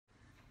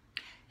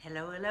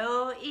Hello,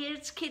 hello,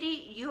 it's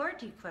Kitti, your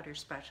declutter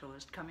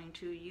specialist, coming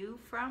to you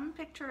from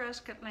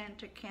picturesque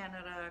Atlantic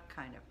Canada,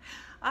 kind of.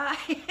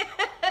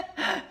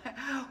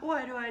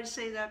 Why do I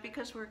say that?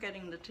 Because we're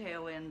getting the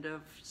tail end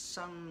of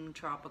some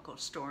tropical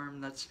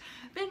storm that's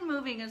been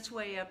moving its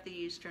way up the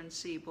eastern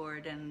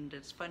seaboard, and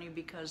it's funny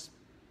because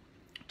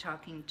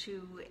talking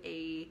to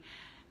a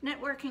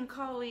networking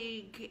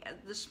colleague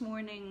this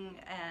morning,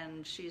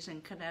 and she's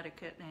in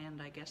Connecticut,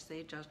 and I guess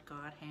they just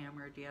got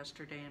hammered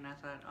yesterday, and I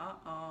thought,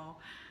 uh-oh,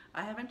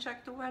 I haven't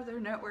checked the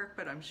weather network,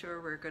 but I'm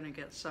sure we're going to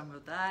get some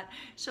of that.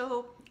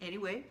 So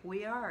anyway,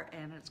 we are,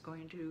 and it's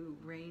going to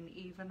rain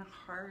even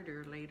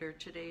harder later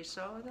today.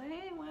 So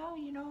hey, well,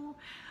 you know,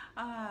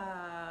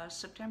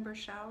 September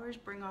showers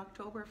bring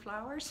October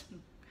flowers.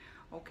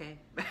 Okay,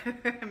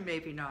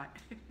 maybe not.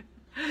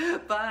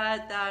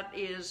 But that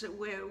is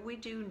where we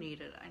do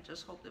need it. I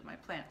just hope that my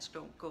plants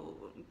don't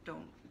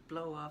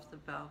blow off the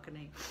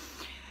balcony.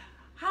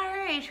 All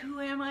right, who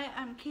am I?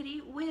 I'm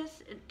Kitti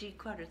with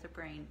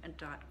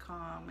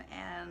declutterthebrain.com,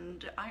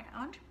 and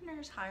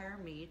entrepreneurs hire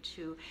me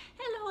to,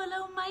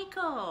 hello,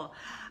 Michael.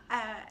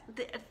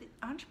 The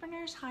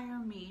entrepreneurs hire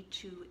me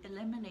to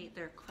eliminate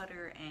their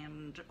clutter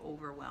and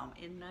overwhelm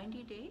in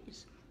 90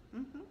 days.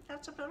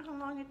 That's about how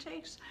long it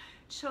takes,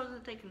 so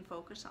that they can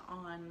focus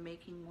on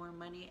making more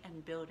money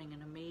and building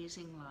an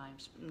amazing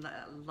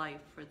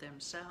life for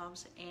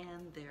themselves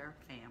and their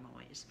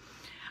families.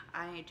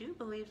 I do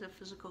believe that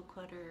physical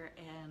clutter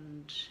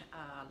and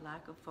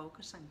lack of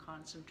focus and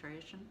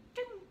concentration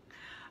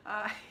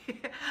are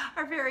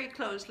very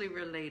closely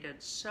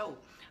related. So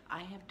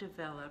I have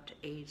developed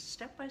a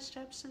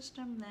step-by-step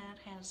system that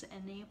has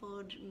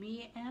enabled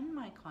me and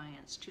my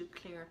clients to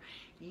clear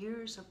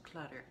years of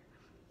clutter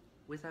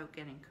without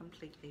getting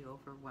completely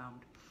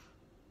overwhelmed.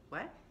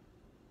 What?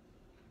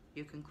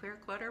 You can clear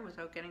clutter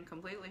without getting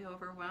completely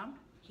overwhelmed?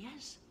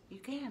 Yes, you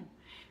can.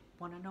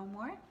 Want to know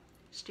more?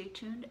 Stay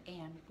tuned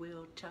and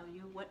we'll tell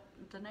you what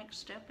the next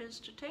step is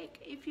to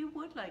take if you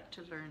would like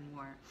to learn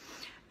more.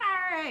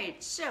 All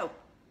right, so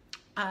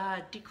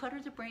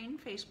Declutter the Brain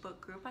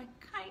Facebook group.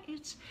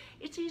 It's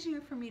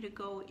easier for me to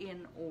go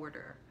in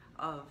order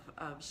of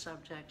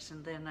subjects,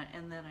 and then I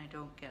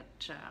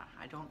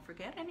don't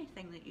forget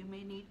anything that you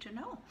may need to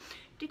know.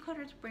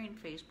 Declutter the Brain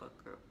Facebook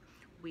group.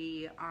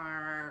 We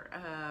are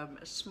a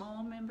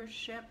small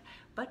membership,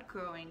 but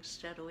growing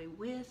steadily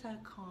with a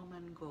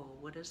common goal.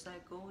 What is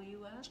that goal,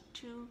 you ask?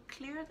 To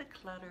clear the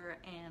clutter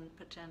and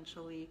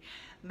potentially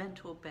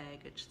mental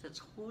baggage that's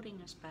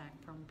holding us back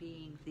from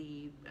being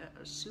the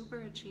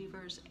super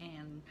achievers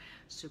and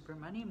super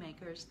money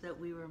makers that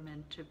we were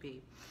meant to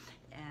be.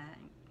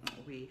 And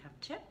we have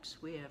tips,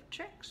 we have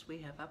tricks, we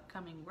have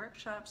upcoming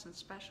workshops and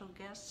special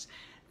guests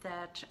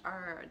that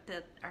are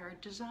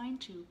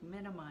designed to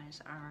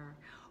minimize our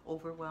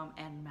overwhelm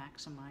and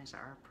maximize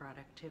our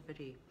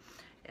productivity.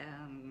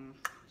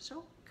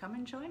 So come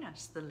and join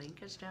us. The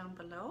link is down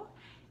below,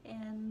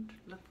 and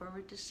look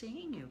forward to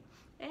seeing you.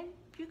 And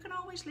you can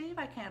always leave.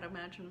 I can't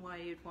imagine why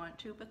you'd want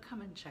to, but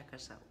come and check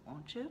us out,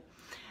 won't you?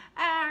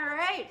 All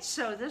right,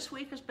 so this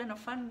week has been a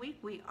fun week.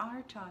 We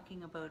are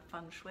talking about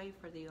Feng Shui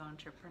for the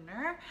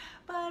entrepreneur,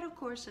 but of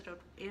course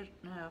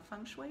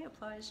Feng Shui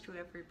applies to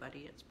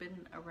everybody. It's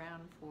been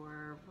around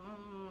for,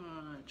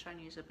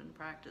 Chinese have been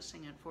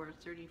practicing it for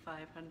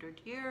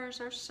 3,500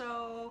 years or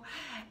so,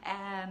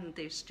 and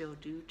they still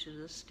do to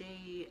this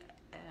day.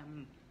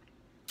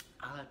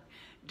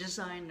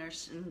 Design their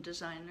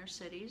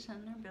cities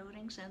and their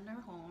buildings and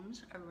their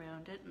homes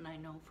around it, and I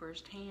know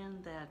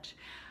firsthand that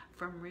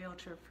from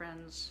realtor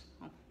friends,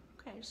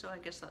 okay, so I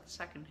guess that's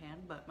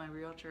secondhand, but my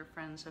realtor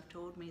friends have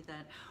told me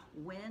that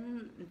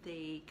when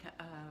they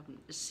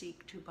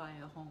seek to buy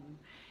a home,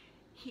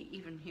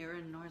 even here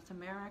in North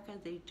America,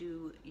 they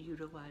do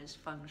utilize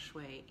Feng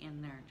Shui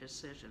in their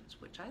decisions,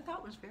 which I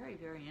thought was very,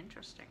 very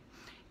interesting.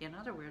 In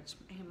other words,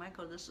 hey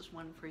Michael, this is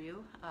one for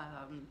you.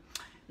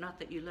 Not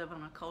that you live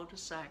on a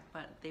cul-de-sac,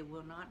 but they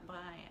will not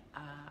buy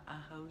a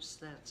house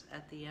that's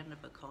at the end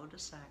of a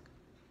cul-de-sac.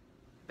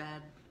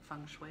 Bad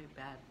Feng Shui,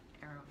 bad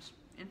arrows.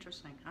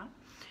 Interesting, huh?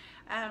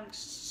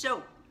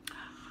 So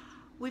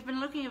we've been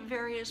looking at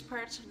various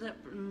parts of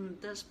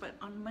this, but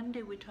on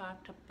Monday we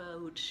talked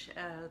about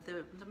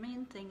the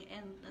main thing,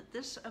 and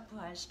this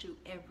applies to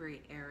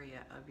every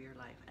area of your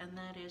life, and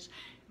that is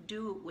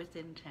do it with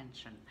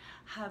intention.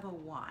 Have a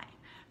why.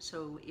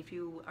 So if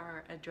you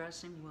are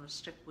addressing, we'll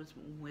stick with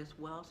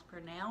wealth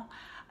for now.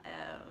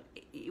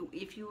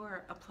 If you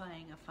are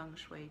applying a Feng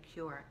Shui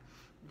cure,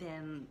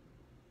 then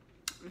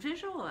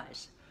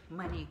visualize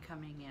money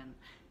coming in.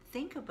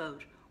 Think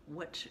about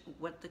what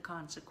the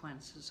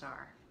consequences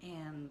are,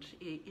 and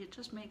it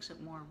just makes it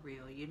more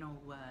real. You know,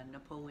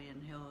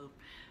 Napoleon Hill,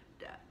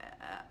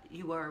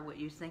 you are what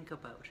you think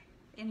about.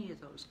 Any of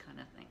those kind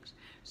of things.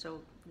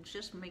 So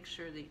just make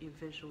sure that you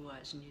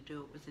visualize and you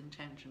do it with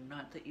intention,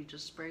 not that you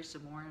just spray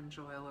some orange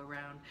oil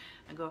around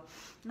and go,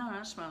 no,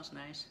 that smells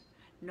nice.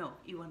 No,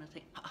 you want to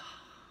think,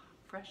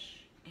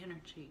 fresh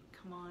energy,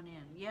 come on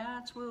in. Yeah,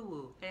 it's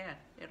woo-woo. Yeah,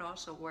 it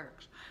also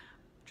works.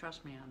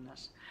 Trust me on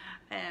this.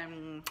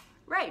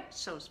 Right,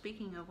 so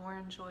speaking of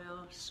orange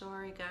oil,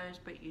 sorry guys,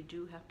 but you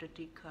do have to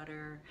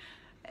declutter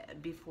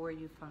before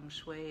you feng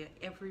shui.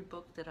 Every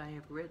book that I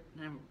have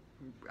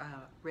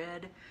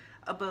read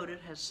about it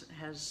has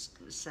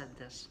said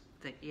this,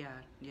 that yeah,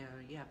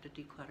 you have to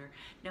declutter.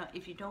 Now,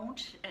 if you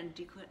don't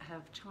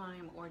have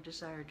time or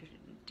desire to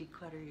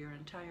declutter your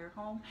entire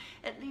home,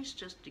 at least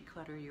just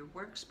declutter your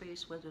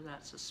workspace, whether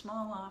that's a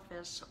small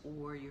office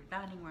or your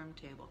dining room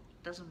table.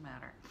 Doesn't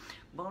matter.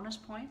 Bonus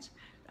points.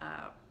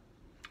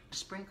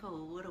 Sprinkle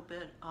a little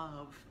bit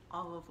of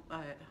olive,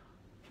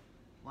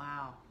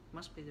 wow,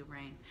 must be the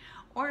rain,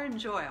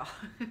 orange oil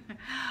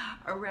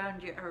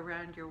around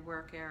your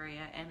work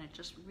area, and it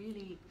just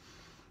really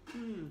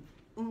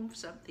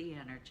oomphs up the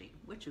energy,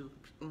 which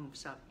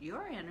oomphs up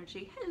your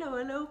energy.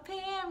 Hello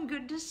Pam,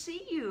 good to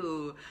see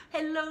you.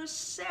 Hello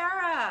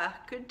Sarah,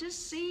 good to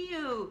see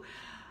you.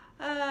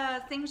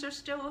 Things are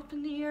still up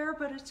in the air,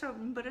 but it's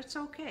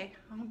okay.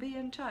 I'll be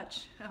in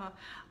touch.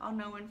 I'll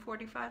know in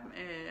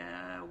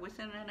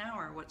within an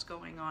hour what's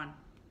going on.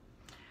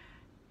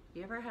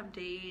 You ever have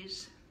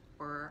days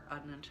or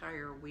an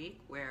entire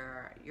week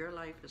where your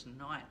life is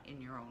not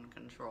in your own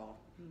control?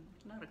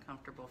 It's not a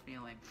comfortable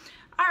feeling.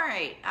 All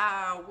right,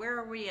 where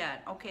are we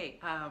at? Okay,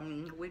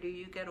 when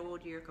you get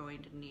older, you're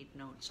going to need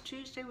notes.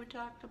 Tuesday we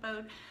talked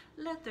about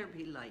let there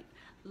be light.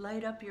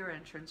 Light up your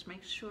entrance.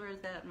 Make sure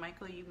that,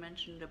 Michael, you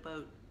mentioned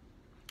about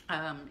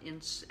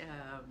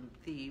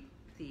the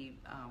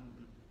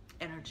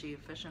energy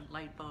efficient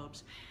light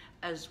bulbs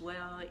as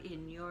well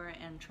in your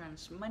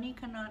entrance. Money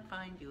cannot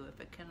find you if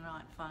it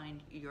cannot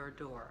find your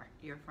door,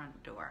 your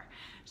front door.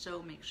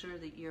 So make sure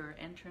that your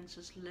entrance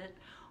is lit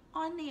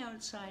on the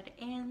outside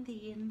and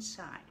the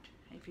inside.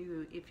 If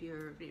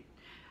you're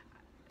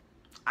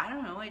I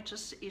don't know, it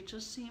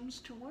just seems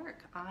to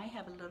work. I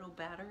have a little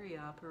battery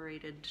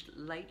operated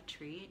light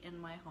tree in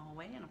my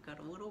hallway, and I've got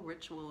a little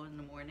ritual in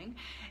the morning,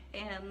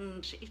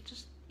 and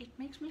it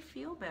makes me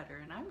feel better,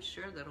 and I'm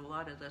sure that a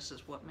lot of this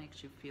is what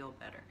makes you feel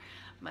better.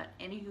 But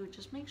anywho,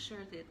 just make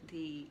sure that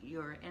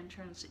your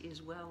entrance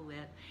is well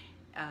lit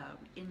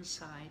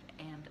inside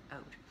and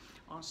out.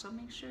 Also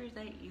make sure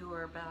that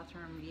your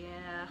bathroom,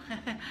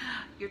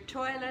 your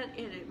toilet,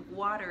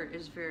 water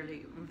is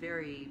very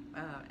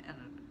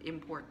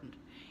important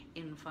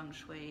in feng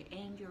shui,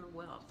 and your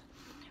wealth.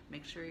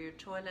 Make sure your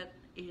toilet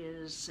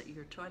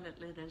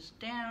lid is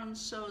down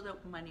so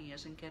that money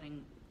isn't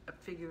getting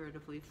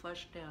figuratively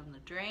flushed down the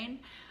drain.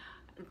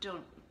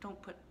 Don't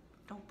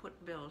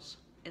put bills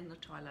in the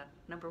toilet.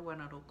 Number one,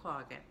 it'll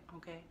clog it.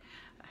 Okay.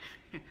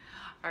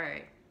 All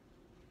right.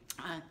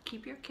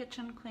 Keep your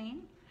kitchen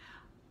clean.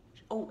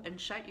 Oh,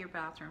 and shut your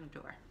bathroom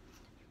door.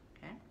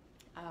 Okay.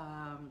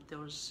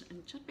 Those,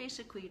 and just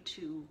basically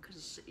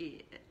because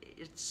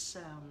it's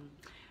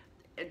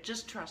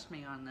just trust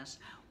me on this.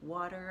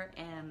 Water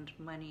and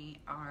money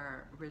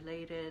are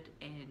related,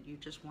 and you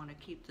just want to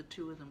keep the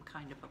two of them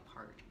kind of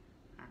apart.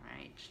 All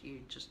right,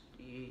 you just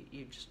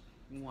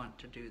want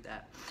to do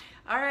that.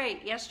 All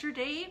right,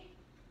 yesterday,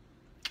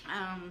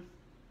 I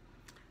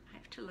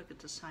have to look at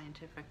the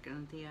scientific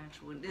and the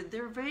actual.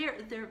 They're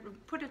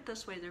put it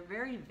this way. They're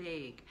very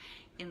vague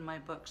in my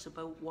books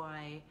about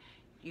why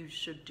you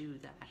should do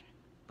that,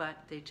 but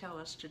they tell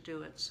us to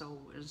do it, so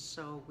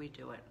we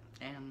do it,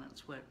 and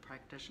that's what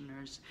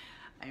practitioners,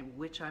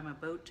 which I'm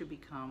about to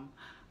become,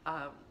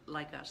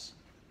 like us.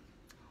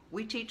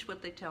 We teach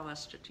what they tell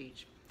us to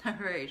teach. All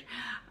right,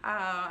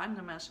 I'm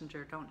the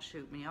messenger, don't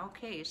shoot me.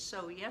 Okay,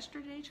 so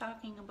yesterday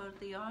talking about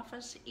the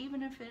office,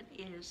 even if it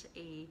is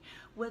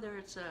whether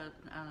it's a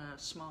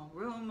small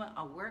room,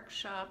 a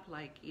workshop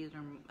like either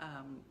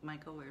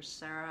Michael or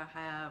Sarah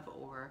have,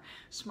 or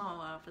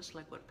small office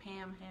like what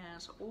Pam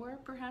has, or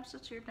perhaps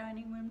it's your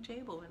dining room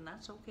table, and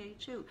that's okay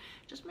too.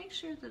 Just make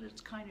sure that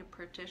it's kind of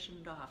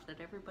partitioned off,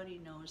 that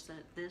everybody knows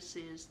that this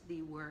is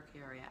the work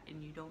area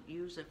and you don't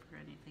use it for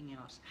anything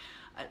else.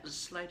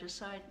 Slight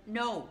aside,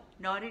 no,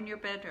 not in your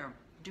bedroom.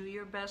 Do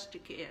your best to,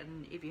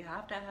 and if you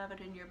have to have it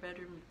in your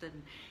bedroom,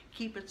 then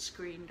keep it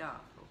screened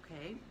off,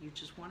 okay? You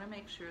just want to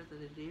make sure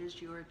that it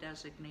is your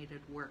designated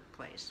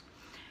workplace.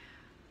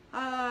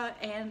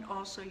 And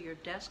also your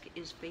desk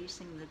is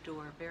facing the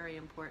door, very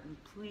important.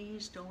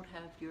 Please don't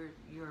have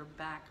your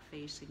back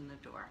facing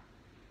the door.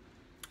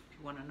 If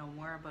you want to know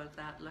more about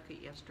that, look at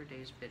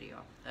yesterday's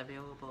video,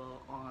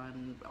 available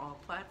on all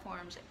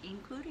platforms,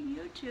 including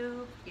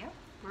YouTube. Yep.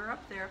 We're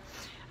up there.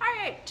 All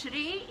right,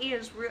 today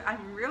is,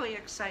 I'm really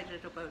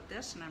excited about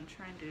this, and I'm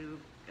trying to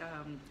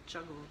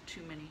juggle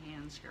too many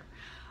hands here.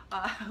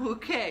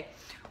 Okay,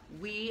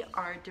 we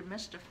are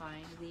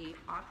demystifying the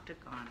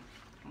octagon.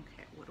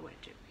 Okay, what do I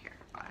do here?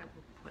 I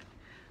will put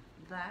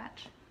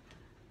that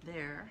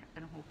there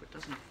and hope it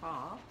doesn't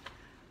fall.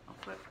 I'll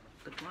put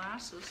the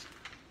glasses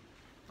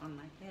on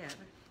my head.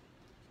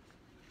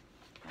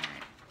 All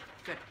right.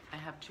 Good, I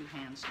have two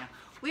hands now.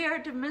 We are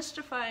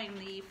demystifying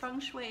the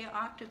Feng Shui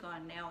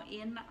Octagon now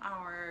in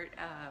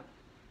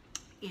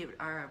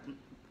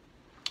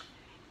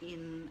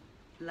in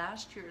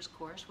last year's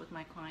course with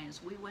my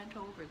clients. We went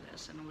over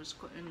this, and it was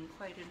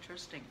quite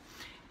interesting.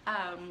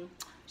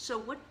 So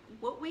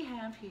what we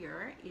have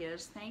here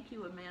is, thank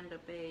you Amanda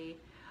Bay,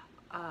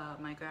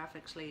 my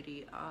graphics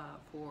lady,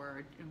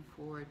 for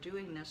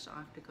doing this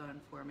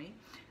octagon for me.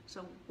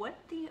 So what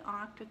the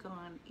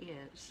octagon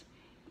is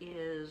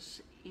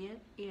it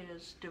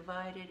is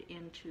divided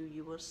into,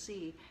 you will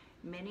see,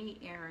 many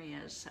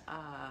areas,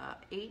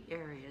 8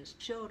 areas: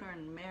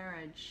 children,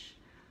 marriage,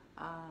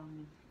 I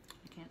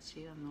can't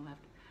see on the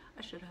left,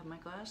 I should have my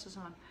glasses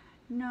on,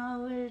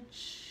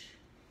 knowledge,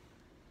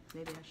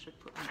 maybe I should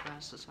put my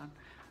glasses on.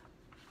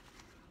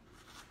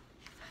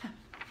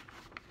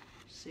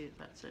 See if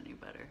that's any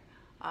better.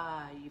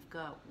 You've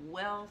got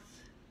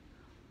wealth.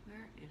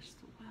 Where is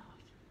the wealth?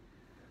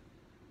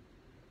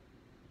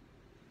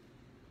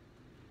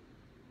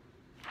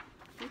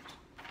 Oops.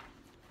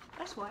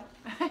 That's why.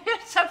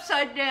 It's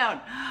upside down.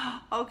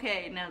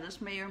 Okay, now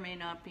this may or may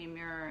not be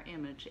mirror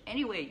image.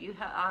 Anyway, you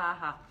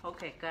have,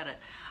 okay, got it.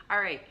 All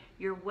right,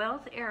 your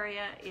wealth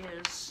area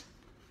is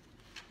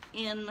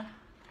in,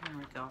 there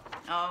we go.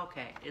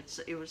 Okay,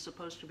 it was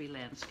supposed to be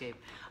landscape.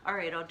 All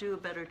right, I'll do a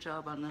better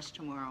job on this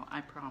tomorrow,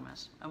 I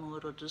promise. I'm a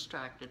little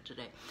distracted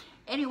today.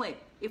 Anyway,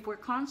 if we're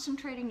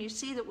concentrating, you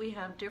see that we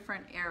have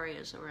different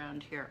areas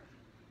around here.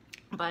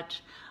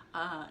 But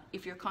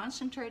if you're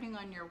concentrating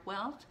on your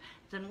wealth,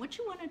 then what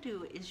you want to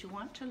do is you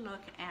want to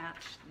look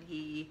at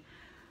the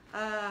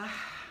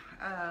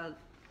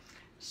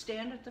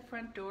stand at the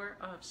front door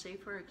of, say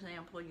for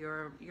example,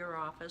 your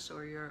office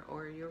or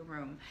your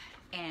room,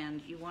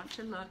 and you want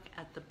to look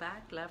at the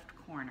back left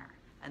corner,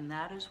 and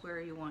that is where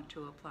you want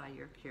to apply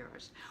your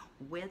cures.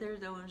 Whether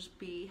those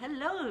be,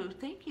 hello,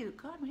 thank you,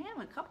 God, we have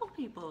a couple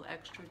people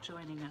extra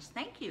joining us,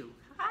 thank you,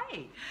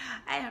 hi.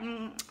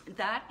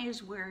 That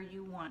is where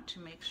you want to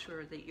make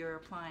sure that you're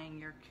applying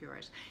your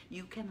cures.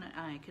 You can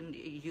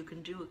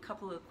do a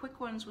couple of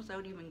quick ones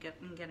without even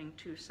getting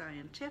too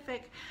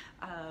scientific.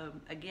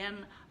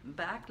 Again,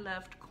 back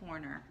left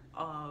corner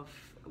of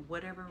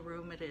whatever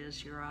room it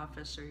is, your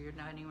office or your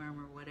dining room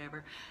or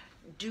whatever,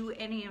 do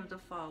any of the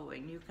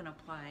following. You can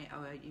apply,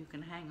 you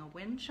can hang a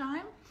wind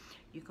chime,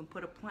 you can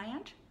put a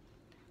plant,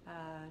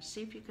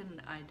 see if you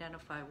can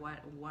identify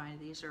why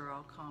these are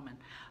all common.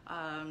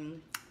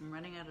 I'm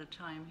running out of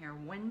time here.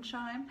 Wind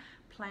chime,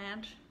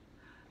 plant,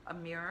 a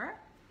mirror,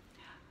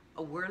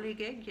 a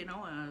whirligig, you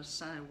know,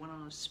 one of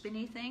those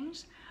spinny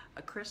things,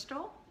 a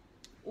crystal,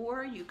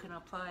 or you can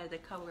apply the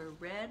color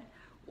red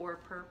or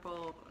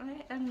purple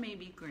and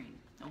maybe green.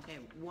 Okay,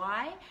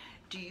 why?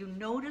 Do you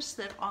notice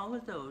that all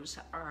of those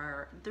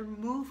are their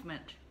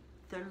movement,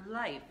 their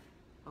life?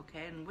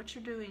 Okay, and what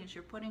you're doing is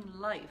you're putting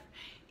life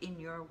in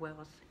your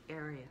wealth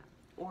area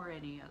or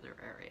any other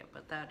area,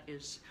 but that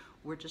is,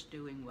 we're just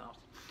doing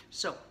wealth.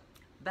 So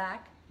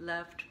back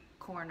left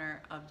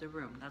corner of the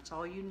room, that's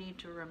all you need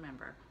to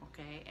remember,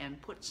 okay?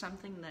 And put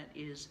something that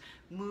is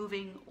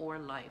moving or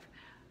life.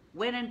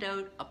 When in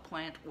doubt, a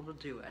plant will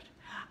do it.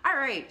 All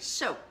right,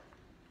 so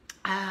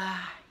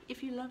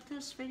if you love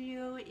this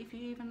video, if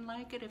you even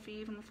like it, if you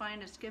even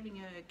find it's giving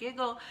you a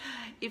giggle,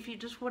 if you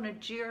just want to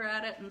jeer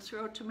at it and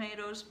throw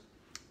tomatoes,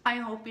 I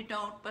hope you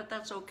don't, but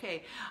that's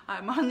okay.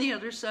 I'm on the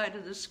other side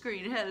of the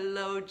screen.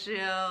 Hello,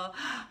 Jill.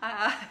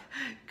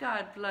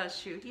 God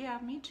bless you. Yeah,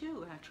 me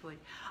too, actually.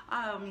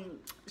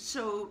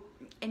 So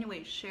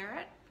anyway, share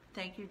it.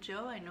 Thank you,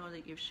 Jill. I know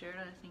that you've shared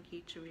it. I think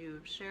each of you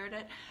have shared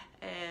it.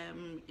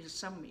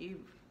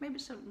 Maybe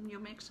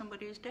you'll make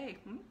somebody's day.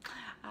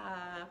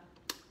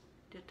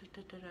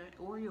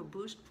 Or you'll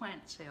boost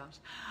plant sales.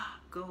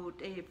 Go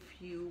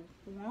if you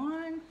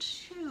want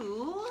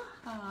to.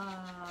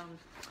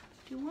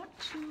 Do you want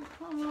to?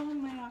 Oh,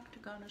 my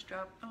octagon has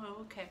dropped. Oh,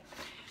 okay.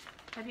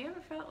 Have you ever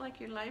felt like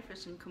your life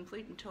is in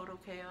complete and total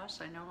chaos?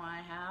 I know I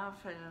have,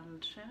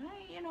 and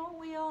you know,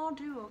 we all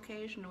do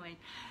occasionally.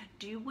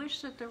 Do you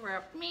wish that there were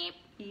a meep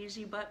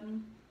easy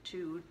button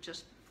to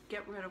just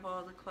get rid of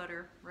all the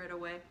clutter right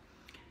away?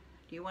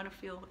 Do you want to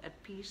feel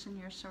at peace in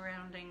your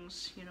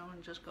surroundings, you know,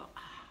 and just go,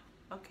 ah,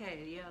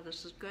 okay, yeah,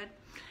 this is good?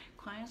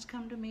 Clients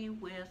come to me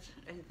with,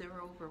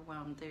 they're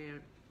overwhelmed,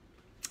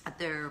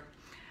 they're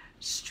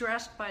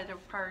stressed by their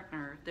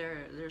partner,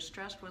 they're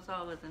stressed with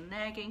all of the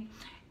nagging.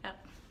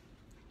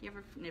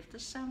 If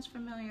this sounds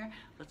familiar,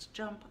 let's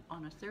jump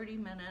on a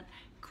 30-minute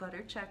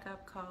clutter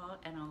checkup call,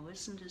 and I'll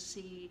listen to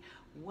see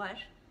what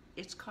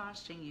it's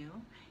costing you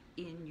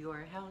in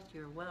your health,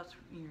 your wealth.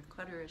 Your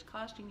clutter is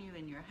costing you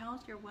in your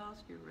health, your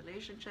wealth, your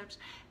relationships,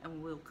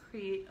 and we'll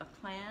create a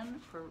plan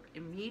for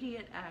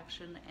immediate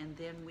action, and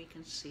then we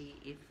can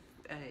see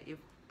if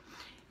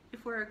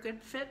we're a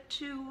good fit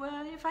to,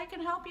 if I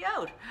can help you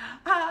out,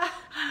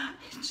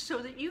 so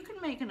that you can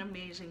make an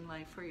amazing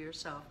life for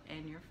yourself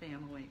and your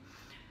family.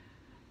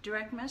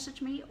 Direct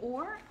message me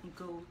or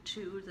go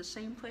to the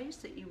same place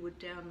that you would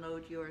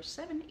download your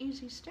 7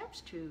 easy steps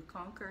to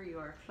conquer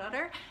your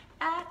clutter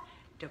at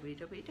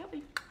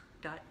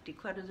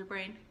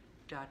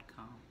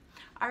www.declutterthebrain.com.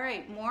 All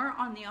right, more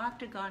on the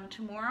Octagon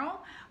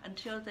tomorrow.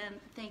 Until then,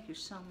 thank you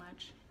so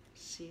much.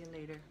 See you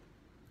later.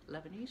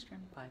 11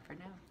 Eastern. Bye for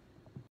now.